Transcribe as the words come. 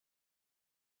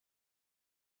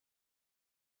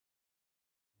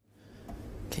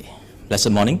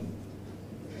Blessed morning.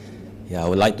 I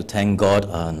would like to thank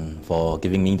God for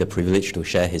giving me the privilege to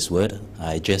share His word.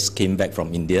 I just came back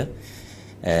from India,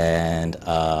 and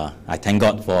I thank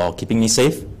God for keeping me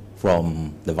safe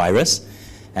from the virus.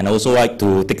 And I also like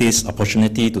to take this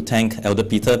opportunity to thank Elder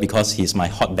Peter because he's my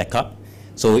hot backup.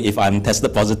 So if I'm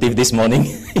tested positive this morning,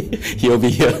 he'll be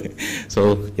here.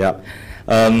 So yeah.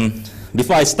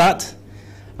 Before I start,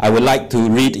 I would like to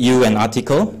read you an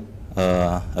article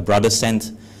a brother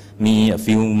sent me a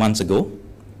few months ago.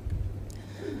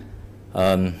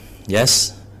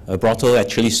 Yes, a brothel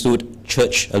actually sued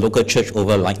a local church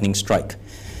over a lightning strike.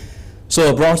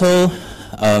 So a brothel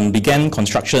began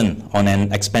construction on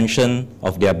an expansion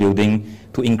of their building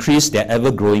to increase their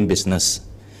ever-growing business.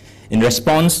 In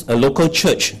response, a local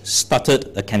church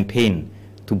started a campaign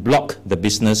to block the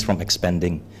business from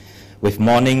expanding, with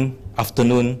morning,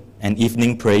 afternoon, and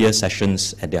evening prayer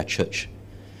sessions at their church.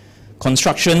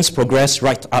 Constructions progressed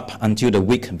right up until the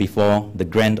week before the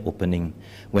grand opening,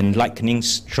 when lightning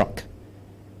struck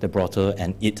the brothel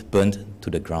and it burned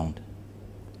to the ground.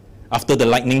 After the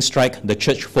lightning strike, the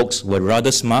church folks were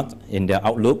rather smart in their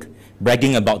outlook,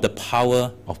 bragging about the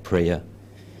power of prayer.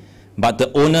 But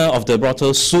the owner of the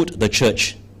brothel sued the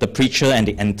church, the preacher, and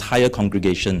the entire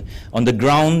congregation on the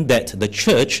ground that the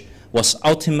church was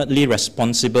ultimately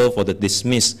responsible for the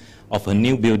dismiss of her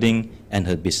new building and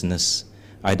her business,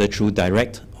 either through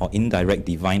direct or indirect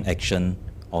divine action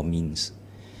or means.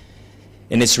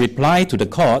 In its reply to the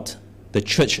court, the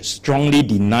church strongly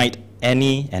denied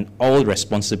any and all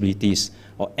responsibilities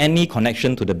or any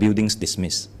connection to the building's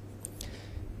dismiss.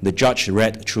 The judge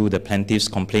read through the plaintiff's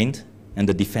complaint and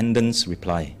the defendant's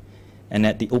reply, and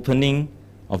at the opening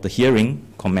of the hearing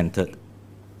commented,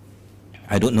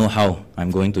 "I don't know how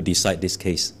I'm going to decide this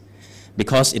case,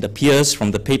 because it appears from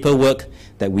the paperwork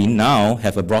that we now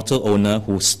have a brothel owner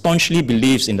who staunchly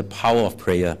believes in the power of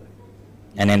prayer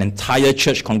and an entire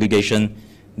church congregation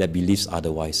that believes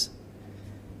otherwise."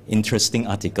 Interesting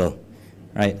article,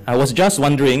 right? I was just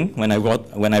wondering when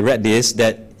I read this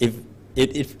that if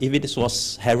it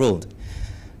was Harold,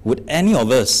 would any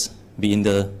of us be in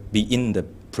the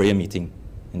prayer meeting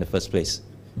in the first place,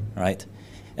 right?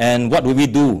 And what would we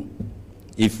do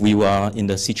if we were in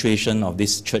the situation of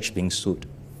this church being sued?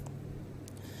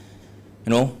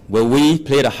 Will we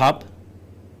play the harp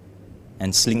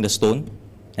and sling the stone?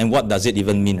 And what does it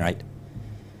even mean, right?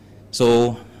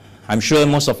 So I'm sure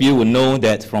most of you will know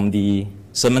that from the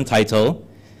sermon title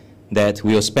that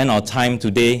we will spend our time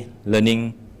today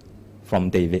learning from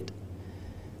David,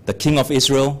 the King of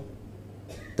Israel,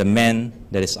 the man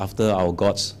that is after our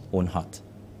God's own heart.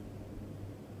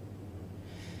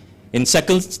 In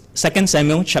 2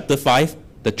 Samuel chapter 5,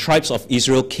 the tribes of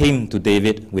Israel came to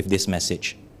David with this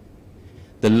message.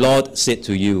 "The Lord said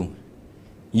to you,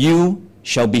 you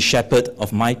shall be shepherd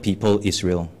of my people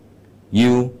Israel.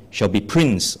 You shall be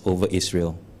prince over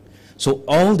Israel." So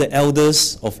all the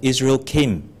elders of Israel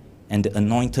came and they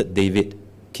anointed David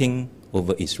king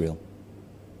over Israel.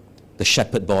 The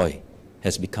shepherd boy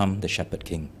has become the shepherd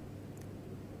king.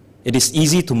 It is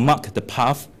easy to mark the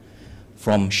path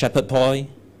from shepherd boy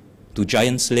to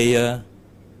giant slayer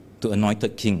to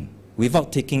anointed king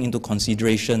without taking into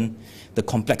consideration the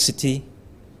complexity,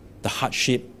 the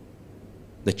hardship,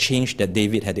 the change that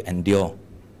David had to endure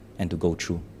and to go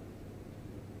through.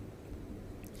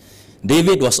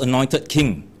 David was anointed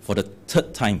king for the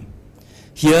third time.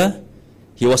 Here,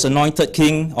 he was anointed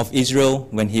king of Israel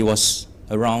when he was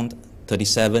around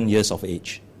 37 years of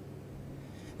age.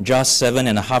 Just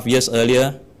 7.5 years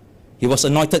earlier, he was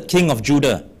anointed king of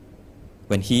Judah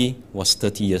when he was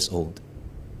 30 years old.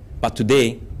 But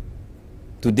today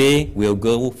we'll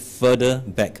go further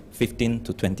back 15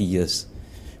 to 20 years,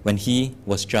 when he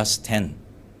was just 10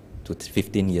 to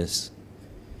 15 years.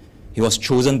 He was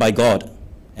chosen by God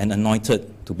and anointed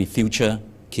to be future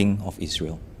king of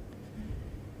Israel.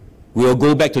 We will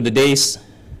go back to the days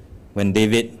when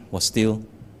David was still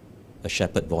a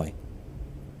shepherd boy.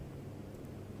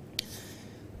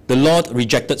 The Lord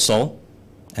rejected Saul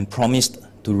and promised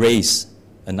to raise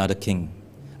another king,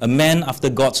 a man after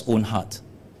God's own heart,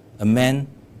 a man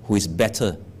who is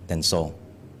better than Saul.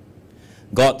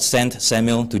 God sent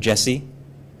Samuel to Jesse,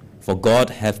 for God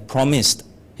had promised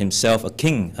himself a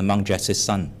king among Jesse's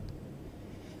sons.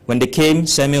 When they came,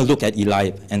 Samuel looked at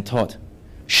Eliab and thought,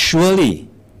 "Surely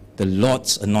the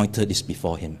Lord's anointed is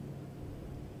before him."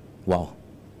 Wow,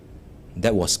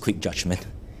 that was quick judgment.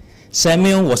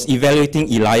 Samuel was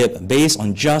evaluating Eliab based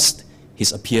on just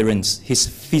his appearance, his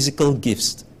physical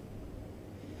gifts.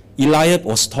 Eliab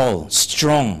was tall,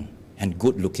 strong, and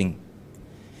good-looking.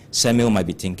 Samuel might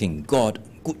be thinking, "God,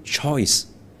 good choice.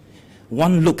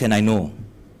 One look and I know,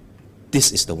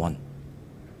 this is the one."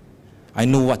 I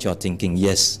know what you're thinking.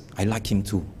 Yes, I like him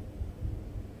too.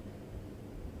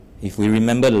 If we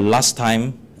remember the last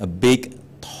time a big,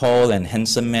 tall and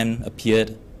handsome man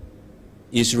appeared,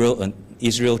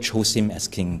 Israel chose him as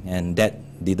king, and that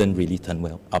didn't really turn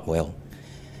up well.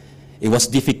 It was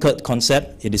a difficult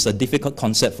concept. It is a difficult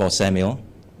concept for Samuel,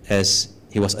 as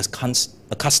he was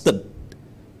accustomed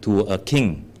to a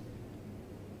king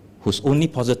whose only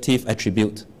positive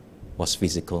attribute was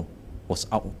physical, was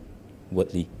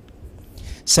outwardly.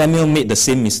 Samuel made the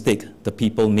same mistake the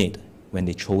people made when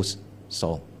they chose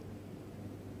Saul.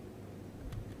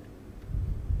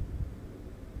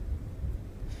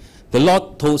 The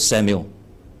Lord told Samuel,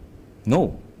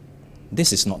 "No,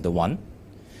 this is not the one.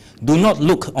 Do not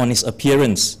look on his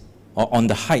appearance or on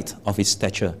the height of his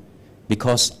stature,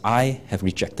 because I have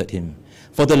rejected him.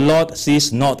 For the Lord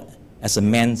sees not as a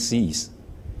man sees.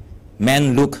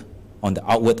 Man look on the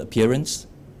outward appearance,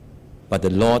 but the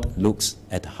Lord looks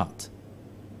at the heart."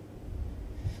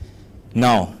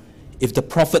 Now, if the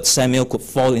prophet Samuel could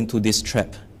fall into this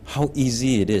trap, how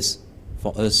easy it is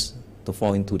for us to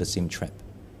fall into the same trap.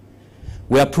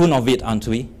 We are prone of it, aren't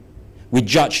we? We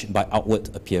judge by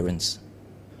outward appearance.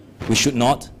 We should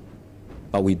not,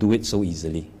 but we do it so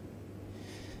easily.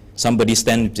 Somebody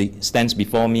stands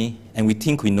before me and we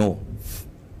think we know.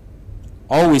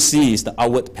 All we see is the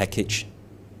outward package.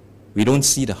 We don't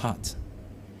see the heart.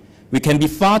 We can be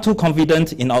far too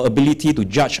confident in our ability to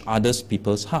judge others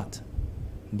people's heart,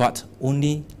 but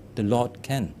only the Lord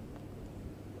can.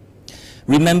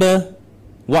 Remember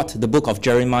what the book of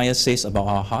Jeremiah says about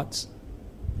our hearts?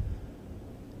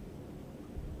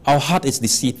 Our heart is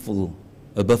deceitful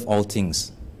above all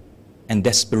things and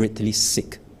desperately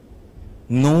sick.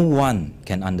 No one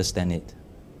can understand it,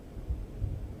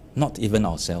 not even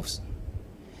ourselves.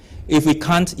 If we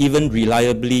can't even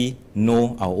reliably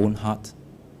know our own heart,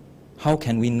 how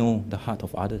can we know the heart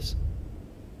of others?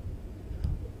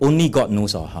 Only God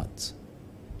knows our hearts.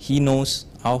 He knows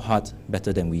our heart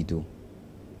better than we do.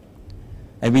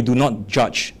 And we do not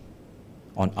judge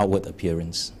on outward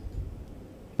appearance.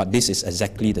 But this is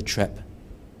exactly the trap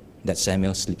that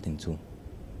Samuel slipped into.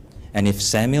 And if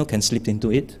Samuel can slip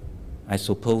into it, I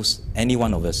suppose any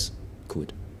one of us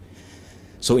could.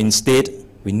 So instead,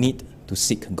 we need to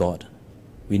seek God.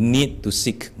 We need to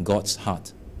seek God's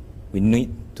heart. We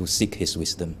need to seek His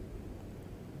wisdom.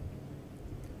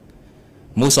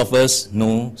 Most of us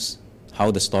knows how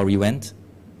the story went.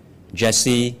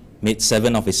 Jesse made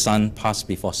 7 of his sons pass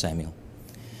before Samuel.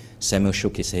 Samuel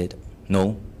shook his head.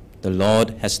 "No, the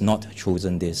Lord has not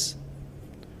chosen this.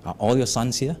 Are all your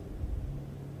sons here?"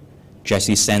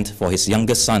 Jesse sent for his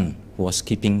youngest son, who was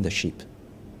keeping the sheep.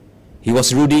 He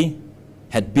was ruddy,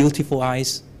 had beautiful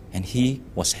eyes, and he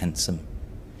was handsome.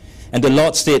 And the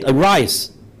Lord said,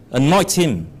 "Arise, anoint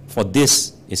him, for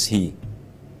this is he."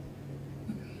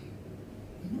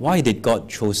 Why did God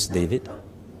choose David?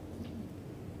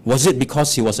 Was it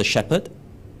because he was a shepherd?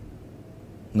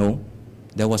 No,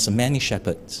 there was many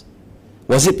shepherds.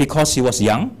 Was it because he was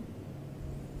young?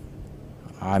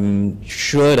 I'm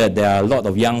sure that there are a lot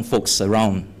of young folks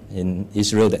around in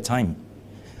Israel that time.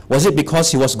 Was it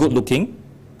because he was good looking?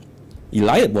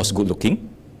 Eliab was good looking.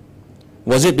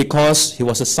 Was it because he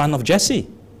was a son of Jesse?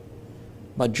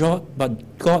 But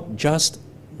God just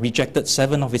rejected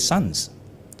 7 of his sons.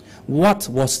 What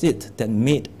was it that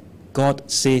made God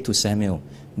say to Samuel,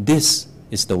 "This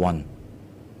is the one"?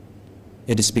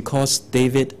 It is because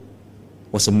David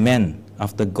was a man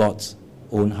after God's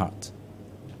own heart.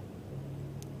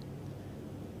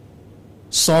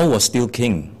 Saul was still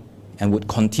king and would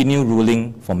continue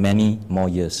ruling for many more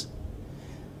years.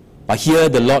 But here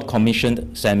the Lord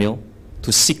commissioned Samuel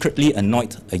to secretly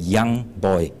anoint a young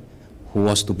boy who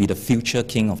was to be the future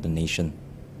king of the nation.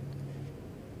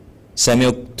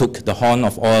 Samuel took the horn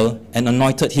of oil and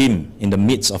anointed him in the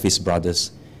midst of his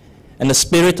brothers. And the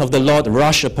Spirit of the Lord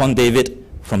rushed upon David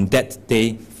from that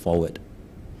day forward.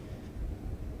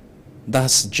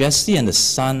 Does Jesse and the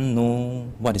son know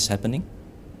what is happening?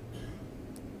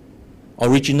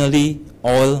 Originally,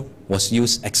 oil was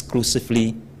used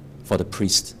exclusively for the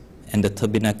priest and the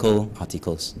tabernacle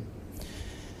articles.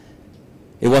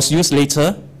 It was used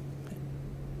later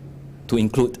to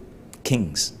include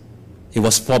kings. It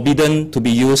was forbidden to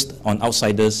be used on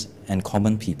outsiders and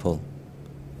common people.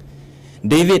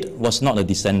 David was not a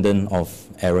descendant of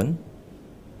Aaron.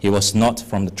 He was not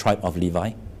from the tribe of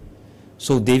Levi.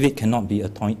 So David cannot be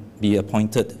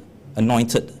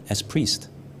anointed as priest.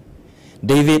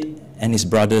 David and his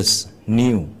brothers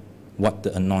knew what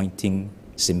the anointing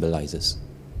symbolizes.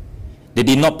 They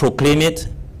did not proclaim it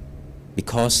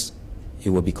because it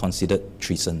would be considered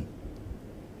treason.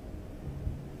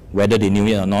 Whether they knew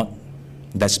it or not,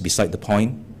 that's beside the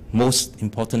point. Most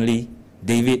importantly,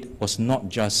 David was not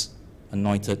just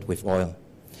anointed with oil.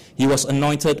 He was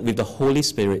anointed with the Holy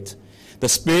Spirit. The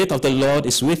Spirit of the Lord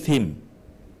is with him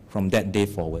from that day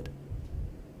forward.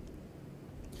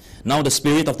 Now the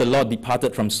Spirit of the Lord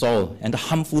departed from Saul, and the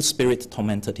harmful spirit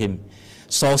tormented him.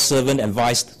 Saul's servant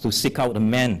advised to seek out a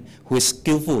man who is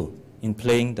skillful in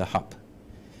playing the harp.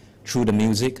 Through the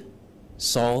music,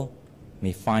 Saul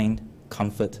may find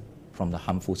comfort from the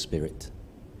harmful spirit.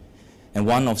 And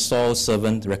one of Saul's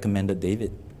servants recommended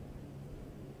David.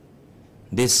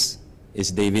 This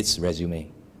is David's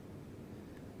resume.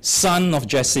 Son of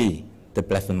Jesse, the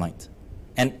Bethlehemite,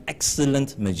 an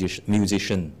excellent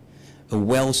musician, a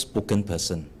well-spoken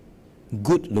person,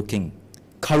 good-looking,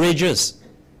 courageous,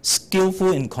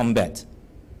 skillful in combat.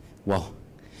 Wow,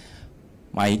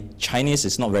 my Chinese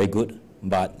is not very good,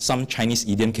 but some Chinese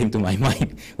idiom came to my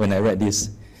mind when I read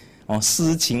this.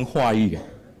 诗情画意，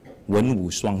文武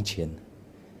双全,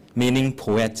 meaning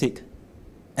poetic,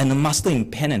 and a master in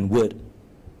pen and word.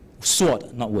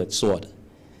 Sword, not word, sword.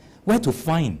 Where to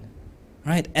find,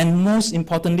 right? And most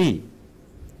importantly,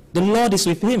 the Lord is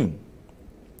with him.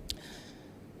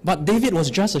 But David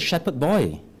was just a shepherd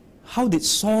boy. How did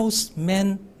Saul's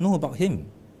men know about him?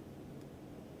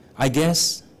 I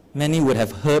guess many would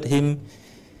have heard him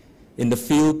in the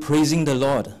field praising the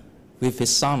Lord with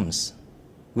his psalms,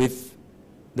 with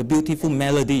the beautiful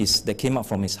melodies that came out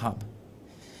from his harp.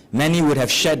 Many would have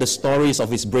shared the stories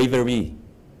of his bravery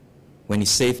when he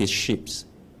saved his sheep,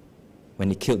 when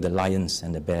he killed the lions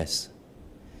and the bears.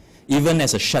 Even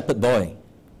as a shepherd boy,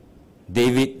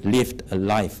 David lived a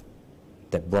life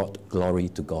that brought glory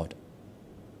to God.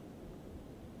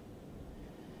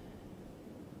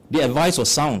 The advice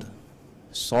was sound.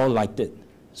 Saul liked it,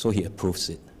 so he approves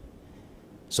it.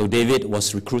 So David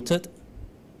was recruited.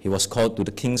 He was called to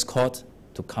the king's court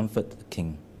to comfort the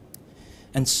king.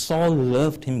 And Saul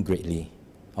loved him greatly.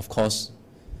 Of course,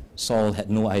 Saul had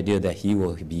no idea that he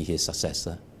will be his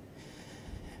successor.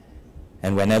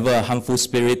 And whenever a harmful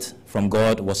spirit from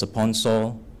God was upon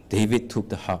Saul, David took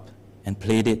the harp and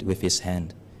played it with his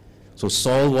hand. So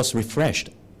Saul was refreshed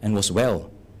and was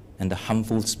well, and the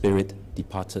harmful spirit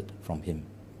departed from him.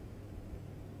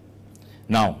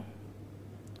 Now,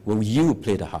 will you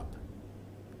play the harp?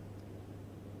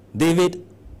 David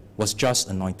was just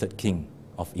anointed king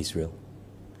of Israel.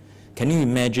 Can you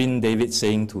imagine David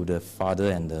saying to the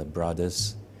father and the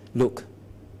brothers, look,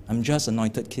 I'm just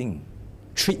anointed king.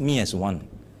 Treat me as one.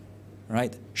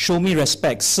 Right? Show me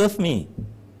respect. Serve me.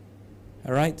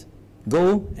 All right?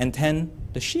 Go and tend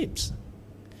the sheep.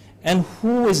 And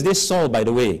who is this Saul, by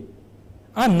the way?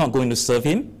 I'm not going to serve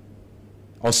him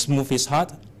or smooth his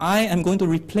heart. I am going to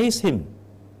replace him.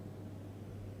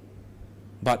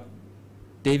 But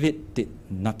David did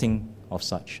nothing of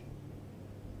such.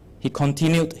 He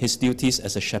continued his duties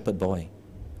as a shepherd boy,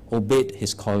 obeyed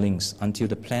his callings until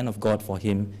the plan of God for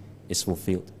him is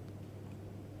fulfilled.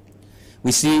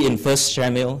 We see in 1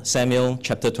 Samuel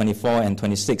chapter 24 and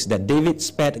 26 that David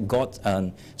spared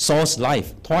Saul's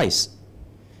life twice,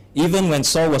 even when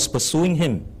Saul was pursuing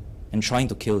him and trying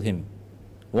to kill him.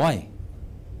 Why?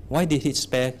 Why did he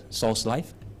spare Saul's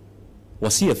life?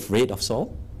 Was he afraid of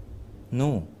Saul?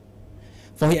 No.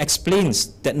 For he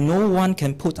explains that no one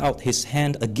can put out his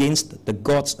hand against the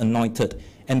God's anointed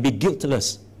and be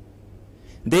guiltless.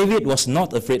 David was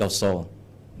not afraid of Saul.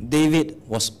 David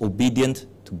was obedient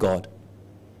to God.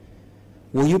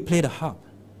 Will you play the harp?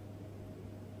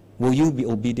 Will you be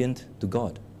obedient to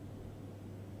God?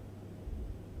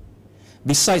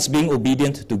 Besides being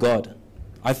obedient to God,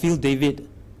 I feel David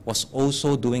was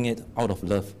also doing it out of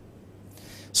love.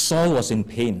 Saul was in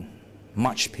pain,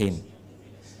 much pain.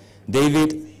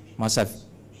 David must have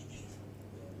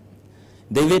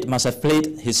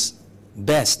played his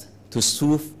best to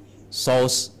soothe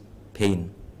Saul's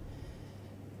pain.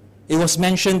 It was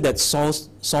mentioned that Saul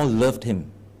loved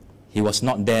him. He was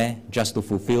not there just to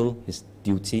fulfill his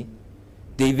duty.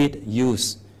 David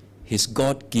used his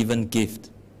God-given gift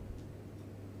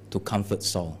to comfort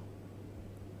Saul.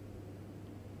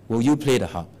 Will you play the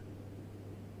harp?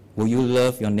 Will you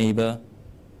love your neighbor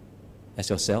as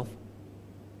yourself?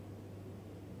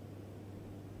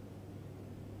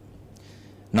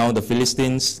 Now the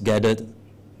Philistines gathered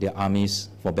their armies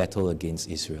for battle against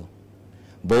Israel.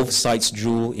 Both sides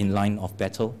drew in line of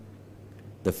battle,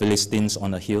 the Philistines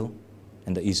on a hill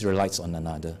and the Israelites on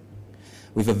another,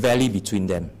 with a valley between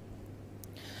them.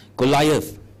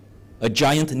 Goliath, a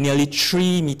giant nearly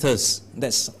 3 meters,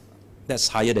 that's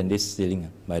higher than this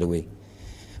ceiling, by the way,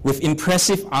 with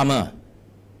impressive armor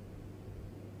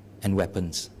and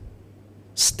weapons,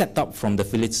 stepped up from the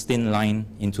Philistine line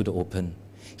into the open.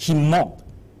 He mocked,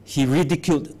 he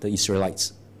ridiculed the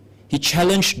Israelites. He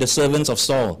challenged the servants of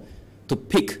Saul to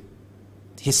pick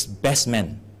his best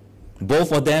men.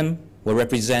 Both of them will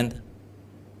represent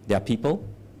their people.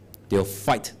 They'll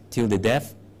fight till the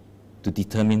death to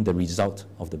determine the result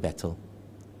of the battle.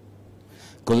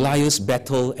 Goliath's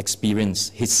battle experience,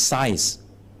 his size,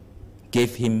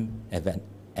 gave him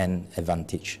an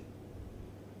advantage.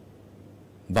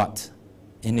 But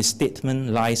in his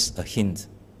statement lies a hint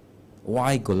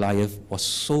why Goliath was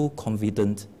so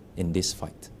confident in this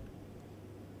fight.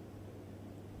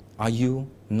 Are you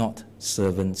not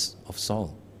servants of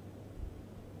Saul?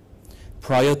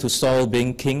 Prior to Saul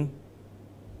being king,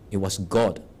 it was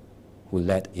God who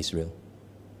led Israel.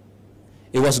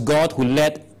 It was God who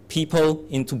led people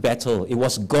into battle. It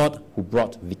was God who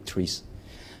brought victories.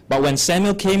 But when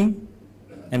Samuel came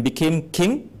and became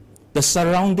king, the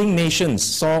surrounding nations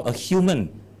saw a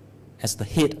human as the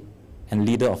head and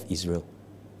leader of Israel.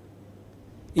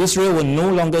 Israel were no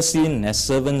longer seen as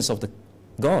servants of the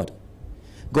God.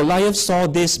 Goliath saw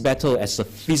this battle as a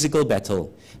physical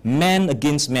battle, man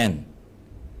against man,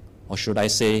 or should I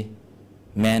say,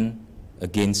 man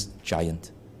against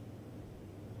giant.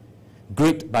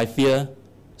 Gripped by fear,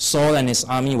 Saul and his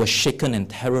army were shaken and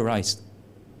terrorized.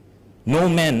 No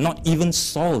man, not even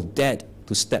Saul, dared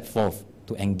to step forth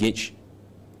to engage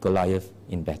Goliath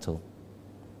in battle.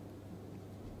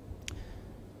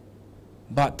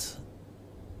 But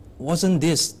wasn't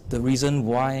this the reason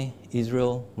why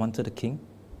Israel wanted a king?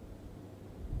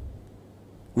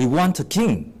 We want a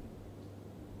king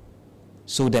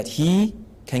so that he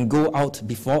can go out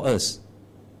before us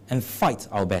and fight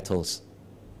our battles.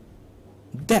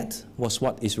 That was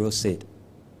what Israel said.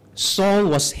 Saul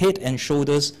was head and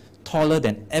shoulders taller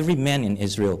than every man in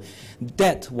Israel.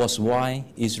 That was why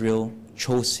Israel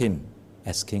chose him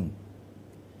as king.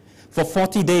 For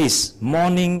 40 days,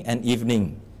 morning and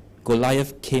evening,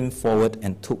 Goliath came forward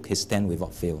and took his stand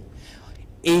without fail.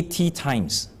 80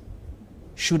 times.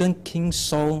 Shouldn't King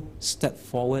Saul step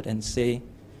forward and say,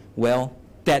 well,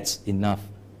 that's enough.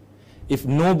 If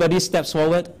nobody steps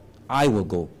forward, I will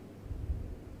go.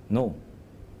 No.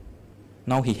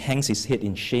 Now he hangs his head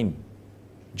in shame,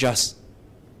 just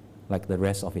like the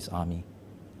rest of his army.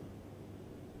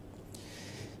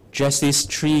 Jesse's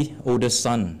 3 oldest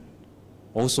sons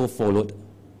also followed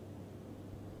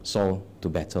Saul to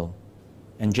battle,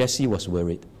 and Jesse was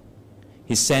worried.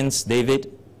 He sends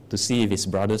David to see if his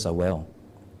brothers are well.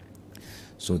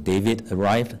 So David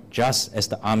arrived just as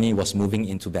the army was moving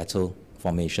into battle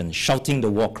formation, shouting the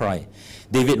war cry.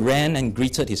 David ran and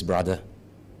greeted his brother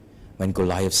when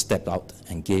Goliath stepped out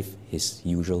and gave his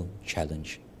usual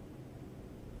challenge.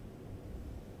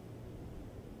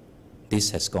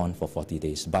 This has gone for 40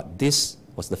 days, but this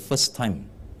was the first time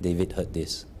David heard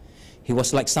this. He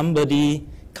was like somebody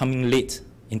coming late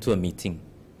into a meeting,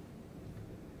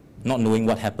 not knowing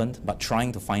what happened, but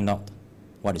trying to find out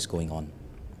what is going on.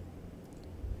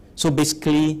 So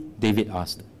basically, David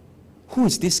asked, who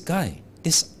is this guy,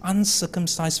 this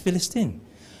uncircumcised Philistine?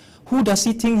 Who does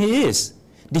he think he is,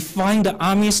 defying the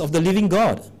armies of the living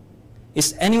God?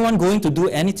 Is anyone going to do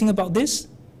anything about this?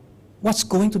 What's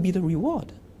going to be the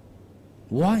reward?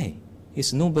 Why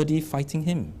is nobody fighting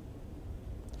him?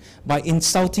 By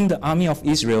insulting the army of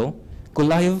Israel,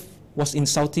 Goliath was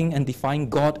insulting and defying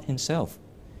God himself.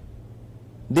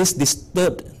 This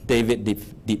disturbed David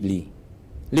deeply,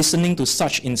 listening to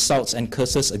such insults and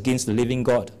curses against the living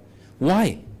God.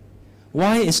 Why?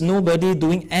 Why is nobody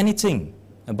doing anything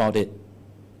about it?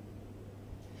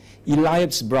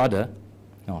 Eliab's brother,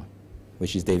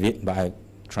 which is David, but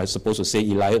I supposed to say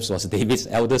Eliab was David's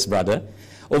eldest brother,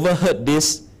 overheard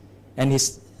this, and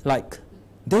he's like,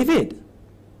 David,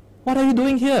 what are you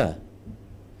doing here?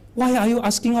 Why are you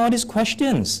asking all these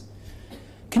questions?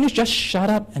 Can you just shut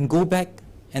up and go back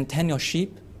and tend your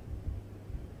sheep?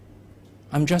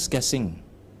 I'm just guessing.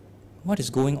 What is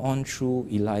going on through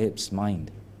Eliab's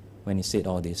mind when he said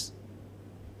all this?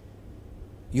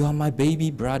 You are my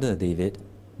baby brother, David,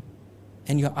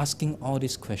 and you're asking all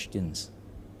these questions.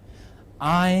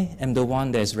 I am the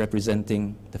one that is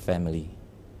representing the family.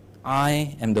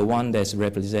 I am the one that is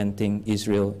representing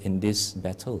Israel in this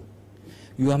battle.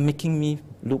 You are making me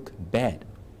look bad.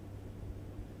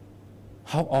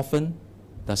 How often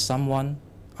does someone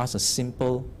ask a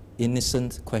simple,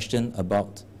 innocent question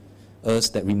about us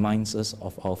that reminds us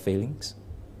of our failings?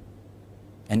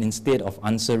 And instead of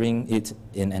answering it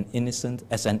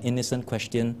as an innocent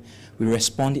question, we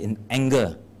respond in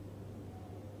anger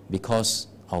because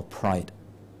our pride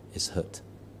is hurt.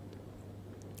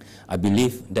 I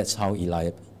believe that's how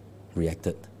Eliab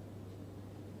reacted.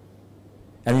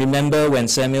 And remember when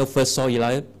Samuel first saw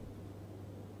Eliab,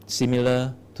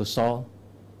 similar to Saul,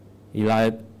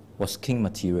 Eliab was king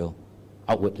material,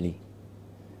 outwardly.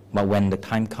 But when the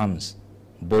time comes,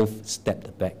 both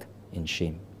stepped back in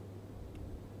shame.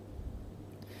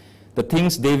 The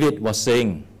things David was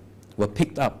saying were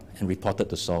picked up and reported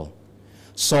to Saul.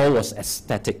 Saul was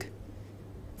ecstatic.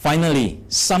 Finally,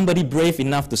 somebody brave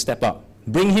enough to step up.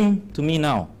 Bring him to me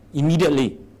now,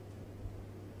 immediately.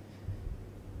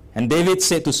 And David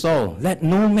said to Saul, let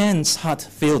no man's heart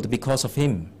fail because of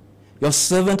him. Your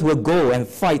servant will go and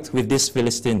fight with this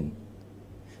Philistine.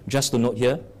 Just to note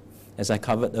here, as I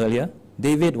covered earlier,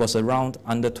 David was around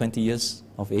under 20 years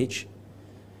of age,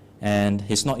 and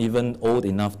he's not even old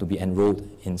enough to be enrolled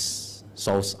in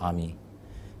Saul's army.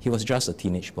 He was just a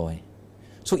teenage boy.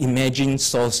 So imagine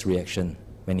Saul's reaction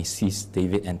when he sees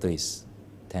David enter his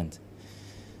tent.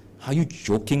 Are you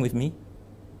joking with me?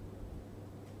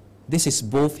 This is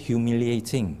both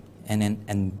humiliating and an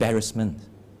embarrassment.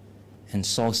 And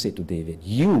Saul said to David,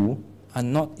 you are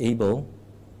not able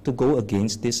to go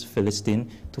against this Philistine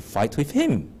to fight with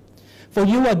him, for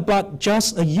you are but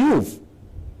just a youth,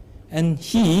 and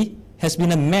he has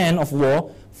been a man of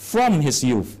war from his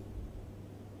youth.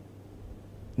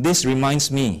 This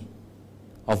reminds me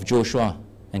of Joshua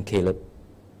and Caleb.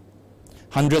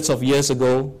 Hundreds of years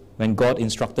ago, when God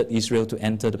instructed Israel to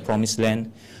enter the promised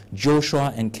land,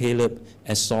 Joshua and Caleb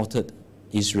assaulted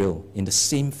Israel in the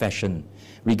same fashion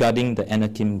regarding the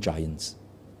Anakim giants.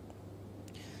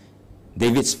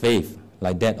 David's faith,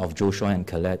 like that of Joshua and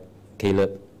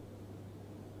Caleb,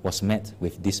 was met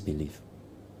with disbelief.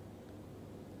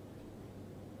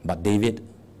 But David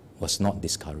was not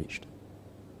discouraged.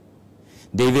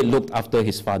 David looked after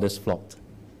his father's flock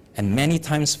and many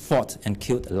times fought and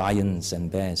killed lions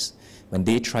and bears when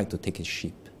they tried to take his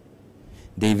sheep.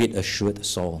 David assured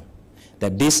Saul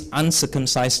that this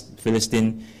uncircumcised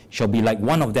Philistine shall be like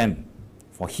one of them,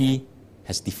 for he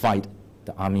has defied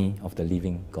the army of the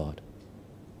living God.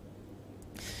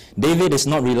 David is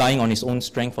not relying on his own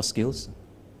strength or skills.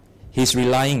 He's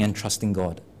relying and trusting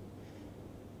God.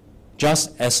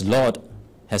 Just as Lord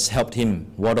has helped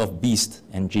him ward off beasts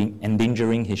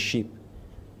endangering his sheep,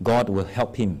 God will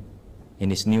help him in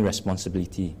his new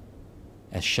responsibility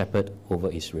as shepherd over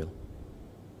Israel.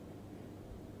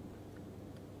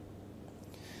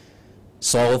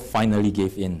 Saul finally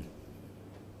gave in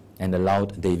and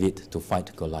allowed David to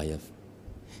fight Goliath.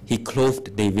 He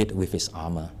clothed David with his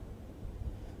armor,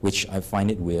 which I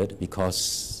find it weird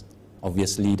because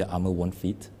obviously the armor won't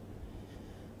fit.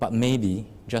 But maybe,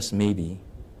 just maybe,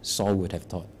 Saul would have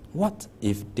thought, what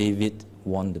if David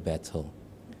won the battle?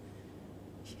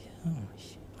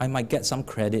 I might get some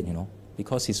credit,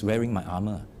 because he's wearing my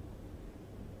armor.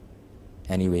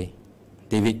 Anyway,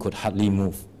 David could hardly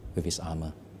move with his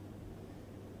armor.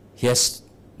 He has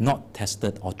not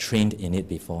tested or trained in it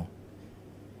before.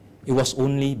 It was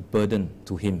only burden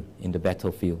to him in the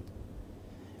battlefield.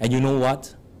 And you know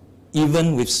what?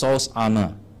 Even with Saul's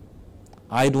armor,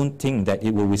 I don't think that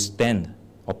it will withstand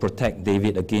or protect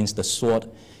David against the sword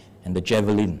and the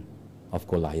javelin of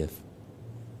Goliath.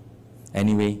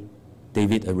 Anyway,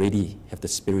 David already have the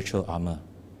spiritual armor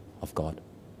of God.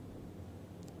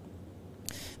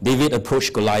 David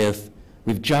approached Goliath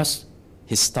with just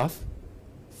his staff,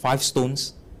 5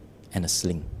 stones, and a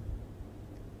sling.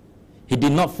 He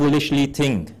did not foolishly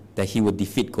think that he would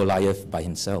defeat Goliath by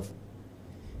himself.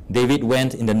 David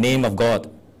went in the name of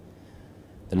God,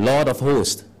 the Lord of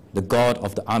hosts, the God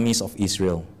of the armies of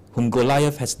Israel, whom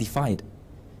Goliath has defied.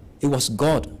 It was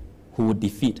God who would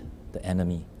defeat the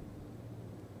enemy.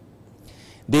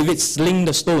 David slinged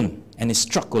the stone and he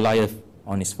struck Goliath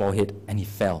on his forehead and he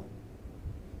fell.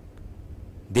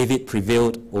 David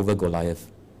prevailed over Goliath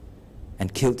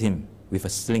and killed him with a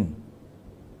sling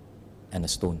and a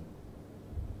stone.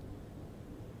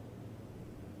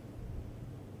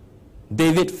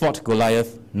 David fought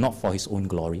Goliath not for his own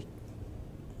glory.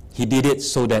 He did it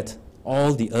so that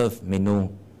all the earth may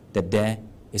know that there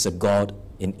is a God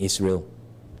in Israel.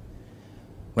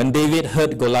 When David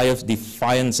heard Goliath's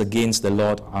defiance against the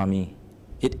Lord's army,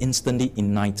 it instantly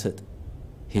ignited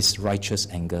his righteous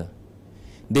anger.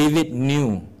 David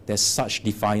knew that such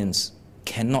defiance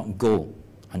cannot go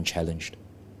unchallenged.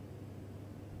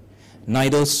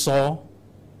 Neither Saul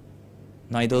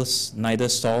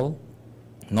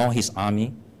nor his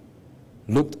army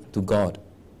looked to God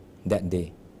that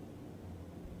day,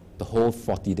 the whole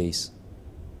 40 days.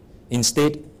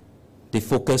 Instead, they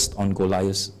focused on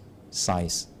Goliath's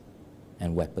size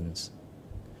and weapons.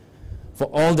 For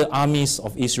all the armies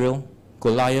of Israel,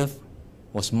 Goliath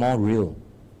was more real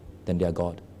than their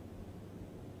God.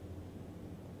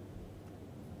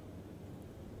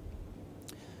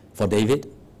 For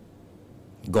David,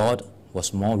 God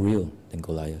was more real than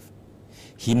Goliath.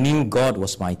 He knew God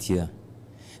was mightier.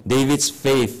 David's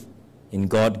faith in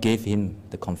God gave him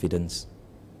the confidence.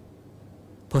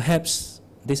 Perhaps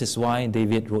this is why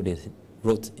David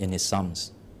wrote in his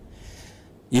Psalms,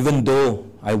 "Even though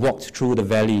I walked through the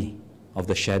valley of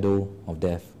the shadow of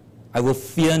death, I will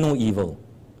fear no evil,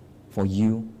 for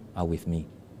you are with me."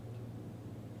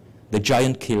 A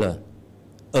giant killer,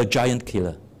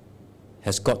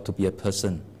 has got to be a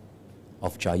person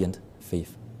of giant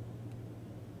faith.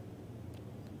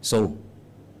 So,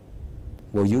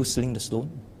 will you sling the stone?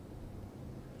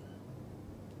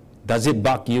 Does it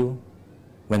bug you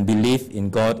when belief in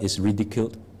God is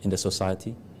ridiculed in the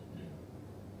society?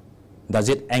 Does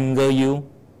it anger you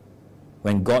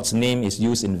when God's name is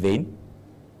used in vain?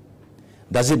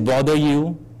 Does it bother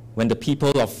you when the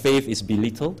people of faith is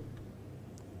belittled?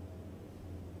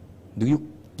 Do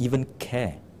you even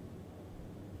care?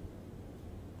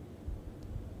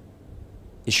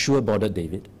 It sure bothered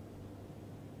David.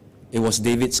 It was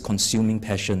David's consuming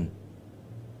passion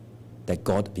that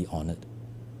God be honored.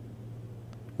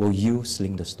 Will you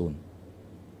sling the stone?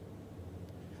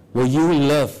 Will you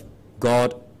love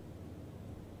God,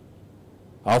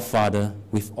 our Father,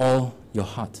 with all your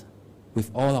heart, with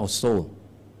all our soul,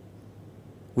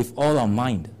 with all our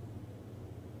mind,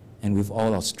 and with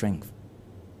all our strength?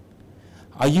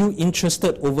 Are you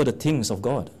interested over the things of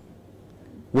God?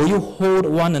 Will you hold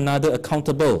one another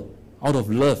accountable out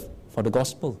of love for the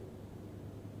gospel?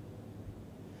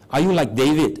 Are you like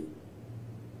David,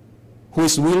 who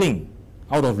is willing,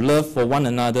 out of love for one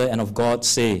another and of God,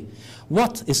 say,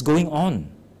 "What is going on?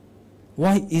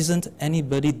 Why isn't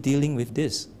anybody dealing with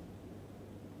this?"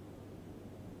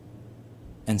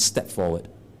 And step forward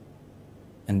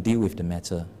and deal with the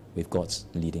matter with God's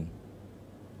leading?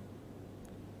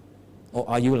 Or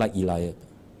are you like Eliab,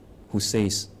 who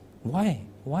says, Why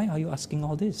are you asking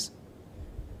all this?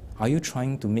 Are you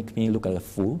trying to make me look like a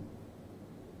fool?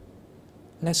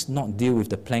 Let's not deal with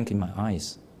the plank in my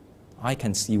eyes. I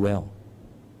can see well.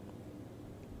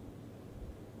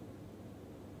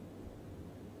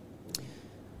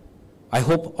 I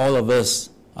hope all of us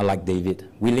are like David,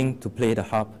 willing to play the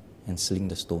harp and sling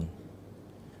the stone.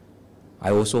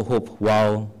 I also hope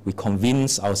while we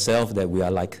convince ourselves that we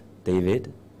are like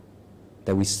David,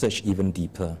 that we search even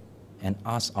deeper and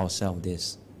ask ourselves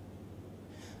this: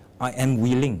 I am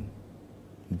willing,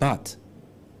 but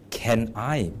can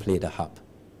I play the harp?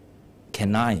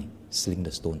 Can I sling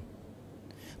the stone?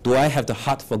 Do I have the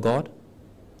heart for God?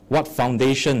 What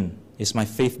foundation is my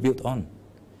faith built on?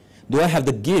 Do I have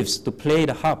the gifts to play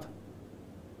the harp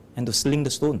and to sling the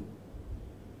stone?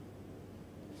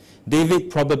 David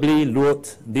probably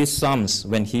wrote these psalms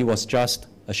when he was just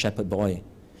a shepherd boy.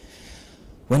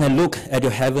 When I look at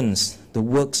your heavens, the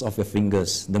works of your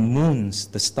fingers, the moons,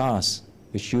 the stars,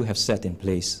 which you have set in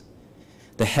place.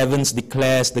 The heavens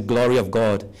declares the glory of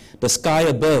God. The sky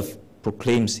above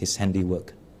proclaims his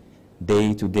handiwork.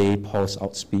 Day to day pours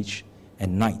out speech,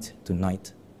 and night to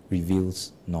night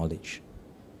reveals knowledge.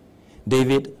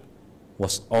 David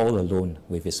was all alone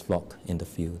with his flock in the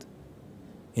field.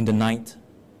 In the night,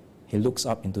 he looks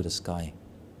up into the sky.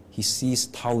 He sees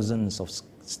thousands of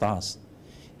stars.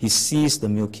 He sees the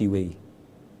Milky Way.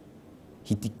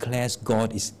 He declares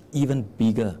God is even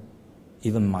bigger,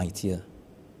 even mightier,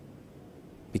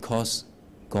 because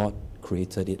God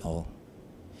created it all.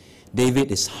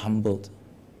 David is humbled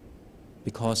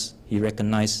because he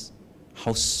recognized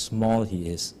how small he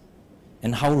is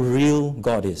and how real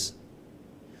God is.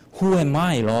 Who am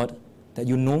I, Lord, that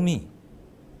you know me?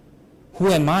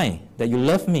 Who am I that you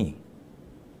love me?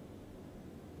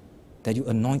 That you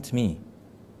anoint me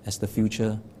as the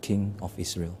future king of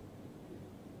Israel?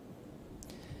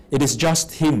 It is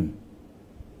just him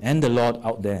and the Lord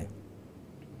out there.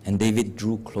 And David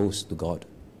drew close to God,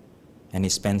 and he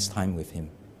spends time with him.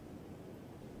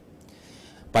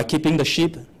 By keeping the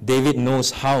sheep, David knows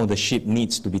how the sheep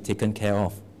needs to be taken care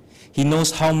of. He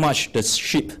knows how much the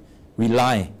sheep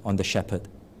rely on the shepherd.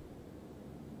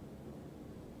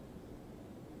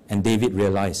 And David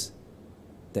realized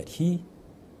that he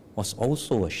was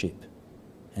also a sheep,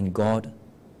 and God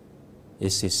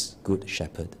is his good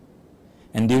shepherd.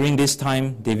 And during this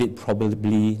time, David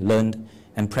probably learned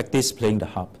and practiced playing the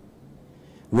harp,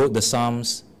 wrote the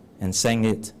Psalms, and sang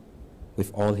it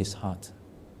with all his heart.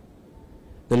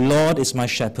 The Lord is my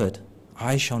shepherd,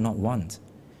 I shall not want.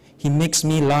 He makes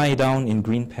me lie down in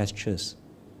green pastures.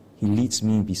 He leads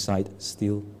me beside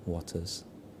still waters.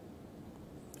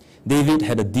 David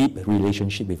had a deep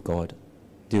relationship with God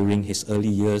during his early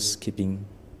years keeping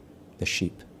the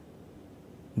sheep.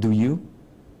 Do you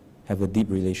have a deep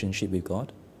relationship with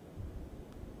God?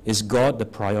 Is God the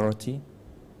priority,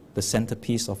 the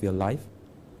centerpiece of your life?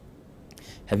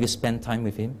 Have you spent time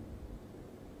with Him?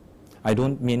 I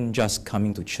don't mean just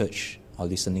coming to church or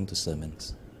listening to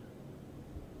sermons.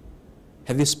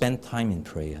 Have you spent time in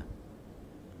prayer?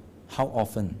 How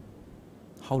often?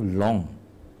 How long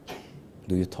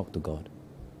do you talk to God?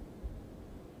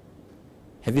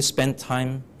 Have you spent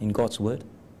time in God's Word?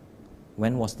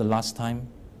 When was the last time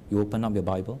you opened up your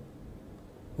Bible?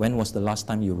 When was the last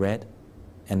time you read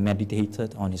and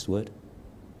meditated on His Word?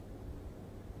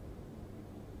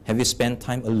 Have you spent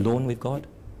time alone with God?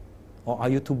 Or are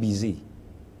you too busy?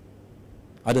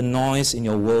 Are the noise in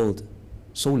your world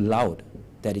so loud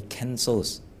that it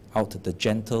cancels out the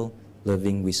gentle,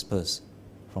 loving whispers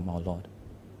from our Lord?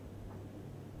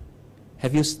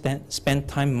 Have you spent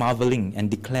time marveling and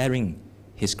declaring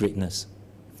His greatness?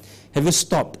 Have you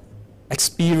stopped,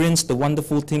 experienced the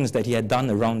wonderful things that He had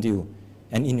done around you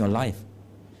and in your life?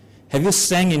 Have you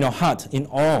sang in your heart, in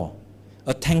awe,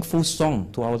 a thankful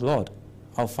song to our Lord,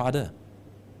 our Father?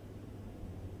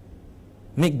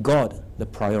 Make God the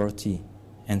priority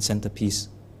and centerpiece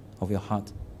of your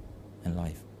heart and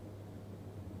life.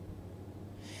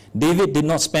 David did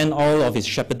not spend all of his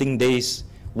shepherding days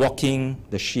walking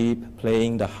the sheep,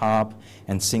 playing the harp,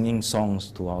 and singing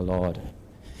songs to our Lord.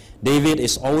 David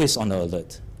is always on the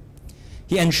alert.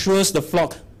 He ensures the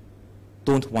flock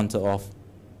don't wander off.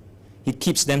 He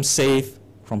keeps them safe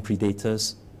from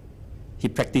predators. He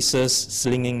practices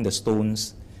slinging the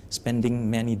stones, spending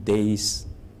many days,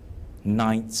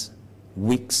 nights,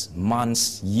 weeks,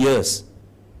 months, years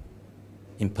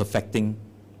in perfecting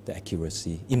the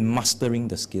accuracy, in mastering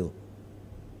the skill.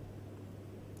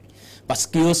 But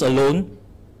skills alone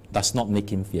does not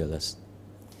make him fearless.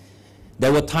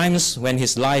 There were times when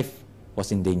his life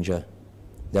was in danger.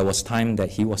 There was time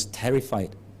that he was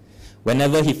terrified.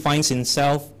 Whenever he finds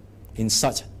himself in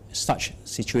such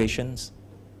situations,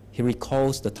 he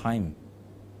recalls the time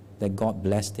that God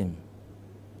blessed him,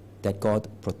 that God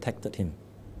protected him.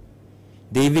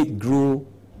 David grew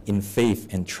in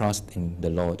faith and trust in the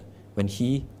Lord when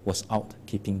he was out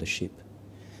keeping the sheep.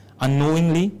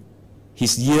 Unknowingly,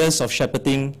 his years of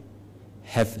shepherding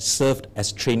have served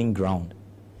as training ground,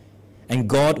 and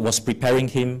God was preparing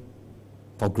him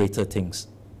for greater things.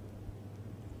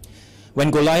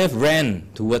 When Goliath ran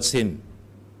towards him,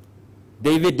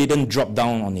 David didn't drop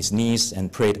down on his knees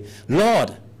and prayed,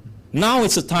 "Lord, now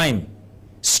is the time.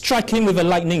 Strike him with a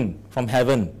lightning from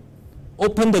heaven.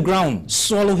 Open the ground,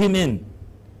 swallow him in.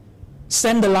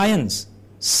 Send the lions,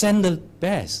 send the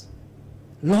bears.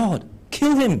 Lord,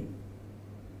 kill him."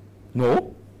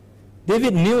 No.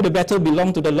 David knew the battle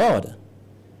belonged to the Lord.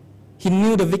 He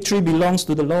knew the victory belongs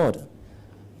to the Lord.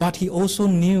 But he also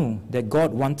knew that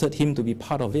God wanted him to be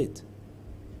part of it.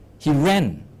 He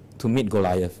ran to meet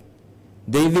Goliath.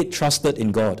 David trusted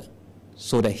in God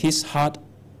so that his heart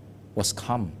was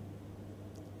calm.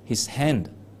 His hand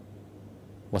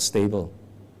was stable,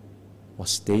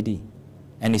 was steady,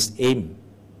 and his aim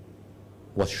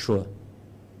was sure.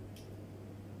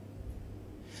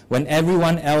 When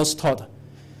everyone else thought,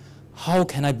 "How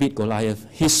can I beat Goliath?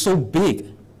 He's so big."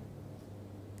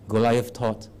 David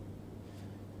thought,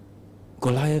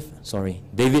 "Goliath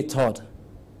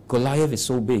is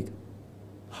so big.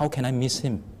 How can I miss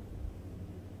him?"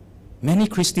 Many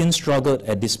Christians struggled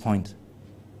at this point.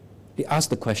 They asked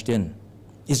the question,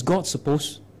 is God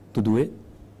supposed to do it?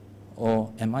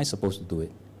 Or am I supposed to do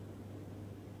it?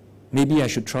 Maybe I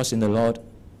should trust in the Lord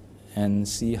and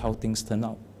see how things turn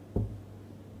out.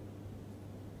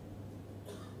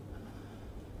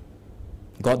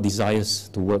 God desires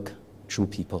to work through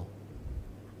people.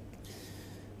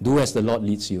 Do as the Lord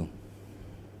leads you,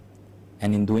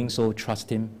 and in doing so,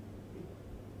 trust Him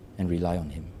and rely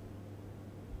on Him.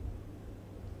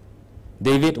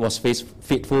 David was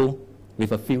faithful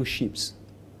with a few sheep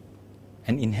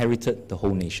and inherited the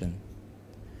whole nation.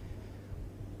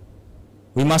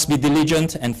 We must be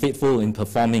diligent and faithful in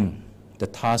performing the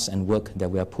tasks and work that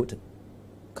we are put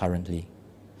currently.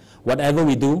 Whatever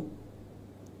we do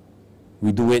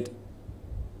it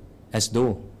as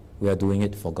though we are doing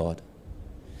it for God.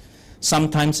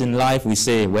 Sometimes in life we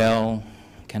say, well,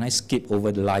 can I skip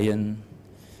over the lion?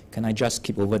 Can I just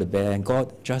skip over the bear? And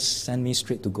God just send me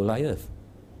straight to Goliath.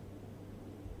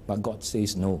 But God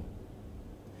says no.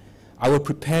 I will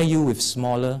prepare you with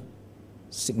smaller,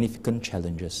 significant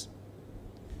challenges.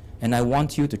 And I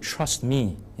want you to trust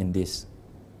me in this.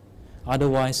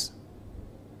 Otherwise,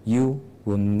 you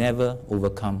will never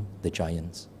overcome the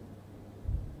giants.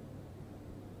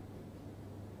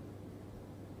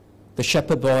 The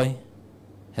shepherd boy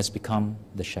has become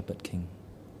the shepherd king.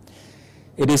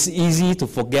 It is easy to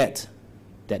forget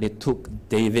that it took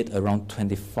David around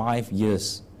 25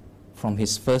 years from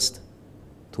his first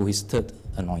to his third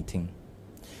anointing.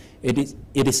 It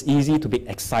is easy to be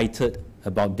excited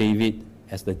about David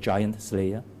as the giant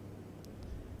slayer,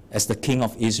 as the king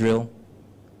of Israel,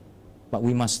 but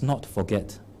we must not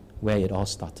forget where it all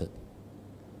started.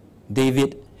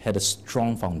 David had a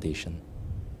strong foundation.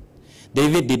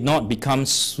 David did not become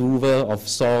soother of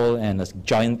Saul and a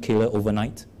giant killer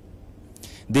overnight.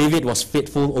 David was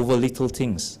faithful over little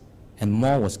things, and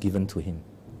more was given to him.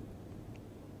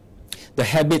 The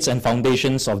habits and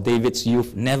foundations of David's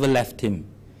youth never left him.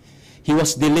 He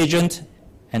was diligent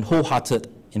and wholehearted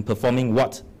in performing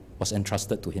what was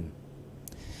entrusted to him.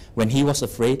 When he was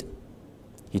afraid,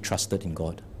 he trusted in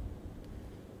God.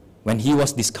 When he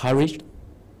was discouraged,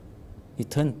 he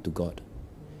turned to God.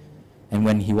 And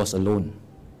when he was alone,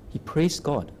 he praised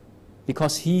God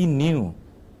because he knew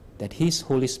that his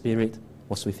Holy Spirit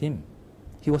was with him.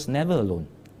 He was never alone.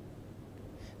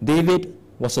 David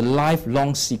was a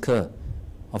lifelong seeker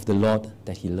of the Lord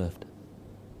that he loved.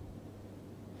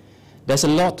 There's a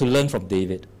lot to learn from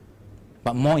David,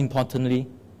 but more importantly,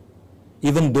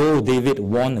 even though David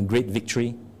won a great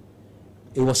victory,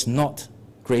 it was not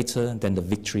greater than the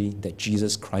victory that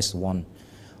Jesus Christ won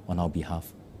on our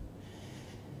behalf.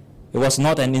 It was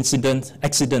not an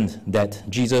accident that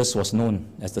Jesus was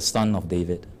known as the Son of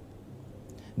David.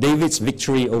 David's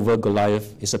victory over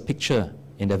Goliath is a picture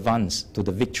in advance to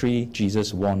the victory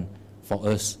Jesus won for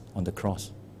us on the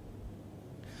cross.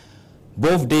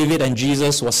 Both David and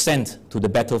Jesus were sent to the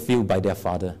battlefield by their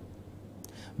father.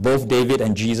 Both David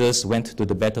and Jesus went to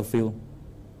the battlefield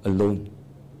alone.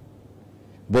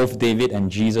 Both David and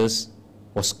Jesus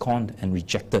were scorned and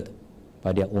rejected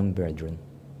by their own brethren.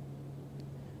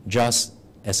 Just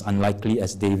as unlikely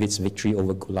as David's victory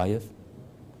over Goliath,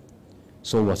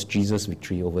 so was Jesus'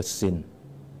 victory over sin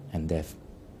and death.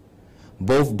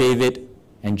 Both David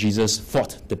and Jesus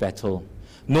fought the battle,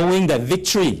 knowing that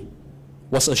victory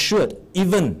was assured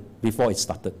even before it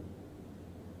started.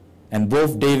 And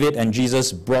both David and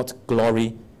Jesus brought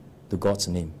glory to God's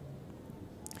name.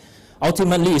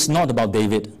 Ultimately, it's not about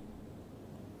David.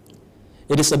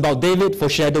 It is about David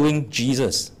foreshadowing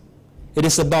Jesus. It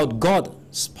is about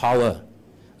God's power,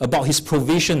 about his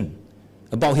provision,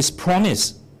 about his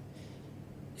promise.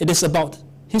 It is about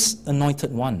his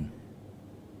anointed one.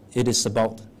 It is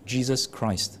about Jesus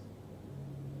Christ.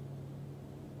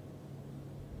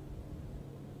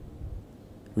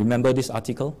 Remember this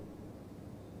article?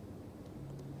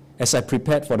 As I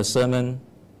prepared for the sermon,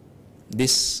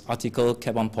 this article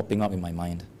kept on popping up in my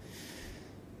mind.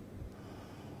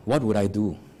 What would I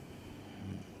do?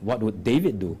 What would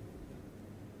David do?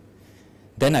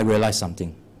 Then I realized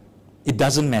something. It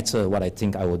doesn't matter what I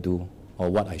think I will do or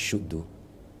what I should do,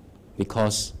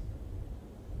 because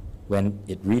when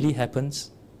it really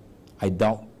happens, I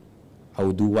doubt I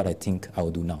will do what I think I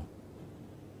will do now.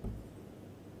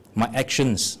 My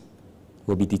actions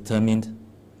will be determined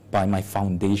by my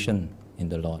foundation in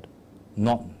the Lord,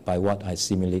 not by what I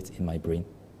simulate in my brain.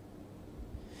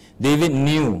 David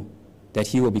knew that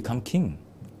he will become king,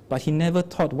 but he never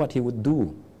thought what he would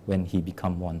do when he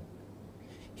became one.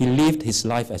 He lived his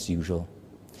life as usual.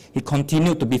 He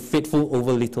continued to be faithful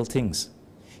over little things.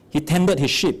 He tended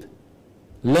his sheep,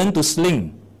 learned to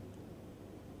sling,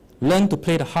 learned to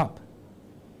play the harp.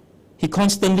 He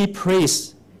constantly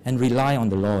praised and relied on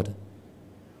the Lord.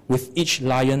 With each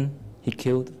lion he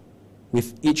killed,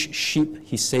 with each sheep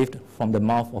he saved from the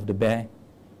mouth of the bear,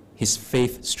 his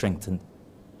faith strengthened.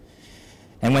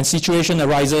 And when situation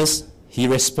arises, he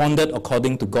responded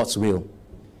according to God's will.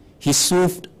 He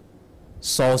soothed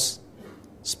Saul's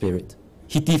spirit.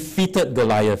 He defeated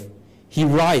Goliath. He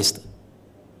rised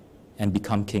and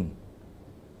became king.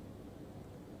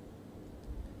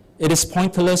 It is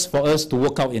pointless for us to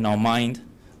work out in our mind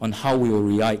on how we will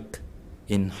react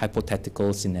in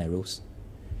hypothetical scenarios.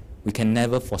 We can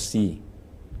never foresee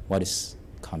what is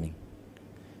coming.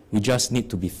 We just need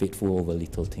to be faithful over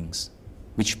little things,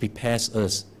 which prepares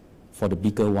us for the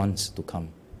bigger ones to come.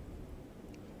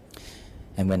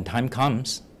 And when time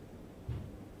comes,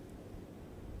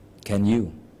 can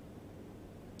you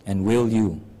and will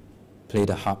you play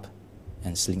the harp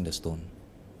and sling the stone?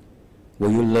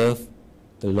 Will you love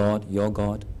the Lord your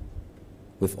God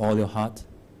with all your heart,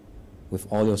 with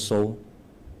all your soul,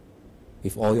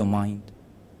 with all your mind,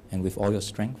 and with all your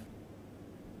strength?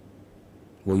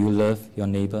 Will you love your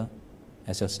neighbor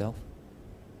as yourself?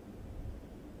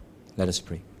 Let us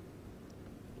pray.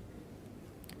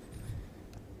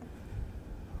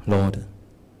 Lord,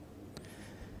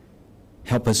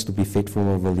 help us to be faithful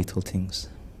over little things.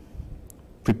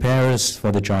 Prepare us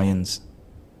for the giants,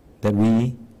 that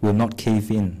we will not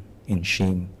cave in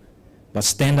shame, but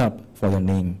stand up for your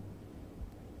name.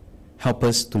 Help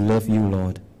us to love you,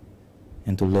 Lord,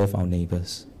 and to love our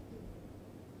neighbors.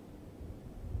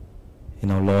 In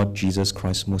our Lord Jesus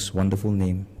Christ's most wonderful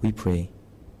name, we pray.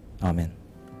 Amen.